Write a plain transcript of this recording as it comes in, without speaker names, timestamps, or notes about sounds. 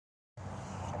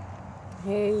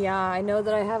Hey, yeah, I know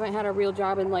that I haven't had a real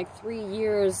job in like 3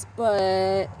 years,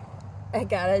 but I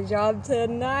got a job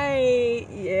tonight.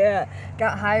 Yeah,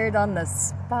 got hired on the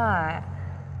spot.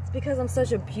 It's because I'm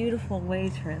such a beautiful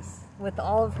waitress with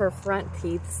all of her front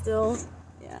teeth still.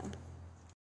 Yeah.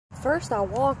 First, I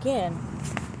walk in,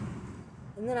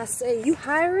 and then I say, "You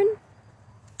hiring?"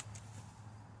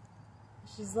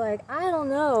 She's like, "I don't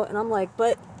know," and I'm like,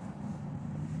 "But..."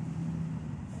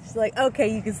 She's like,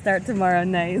 "Okay, you can start tomorrow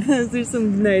night. Those are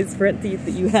some nice front teeth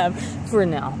that you have for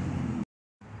now."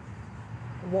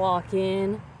 Walk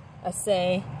in, I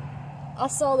say, "I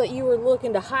saw that you were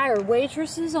looking to hire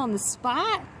waitresses on the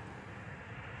spot."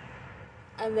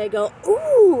 And they go,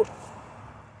 "Ooh,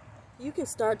 you can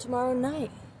start tomorrow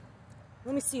night."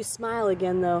 Let me see you smile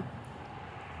again though.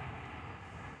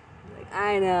 Like,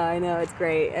 I know, it's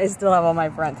great. I still have all my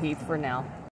front teeth for now.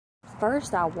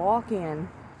 First I walk in,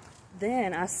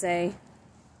 then I say,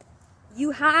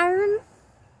 "You hiring?"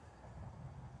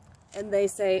 And they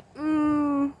say,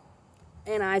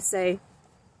 And I say,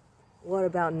 "What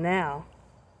about now?"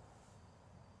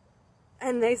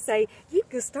 And they say, "You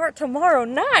can start tomorrow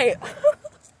night."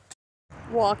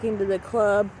 Walk into the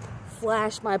club,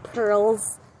 flash my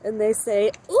pearls, and they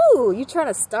say, "Ooh, you trying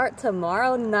to start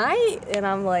tomorrow night?" And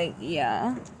I'm like,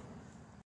 "Yeah."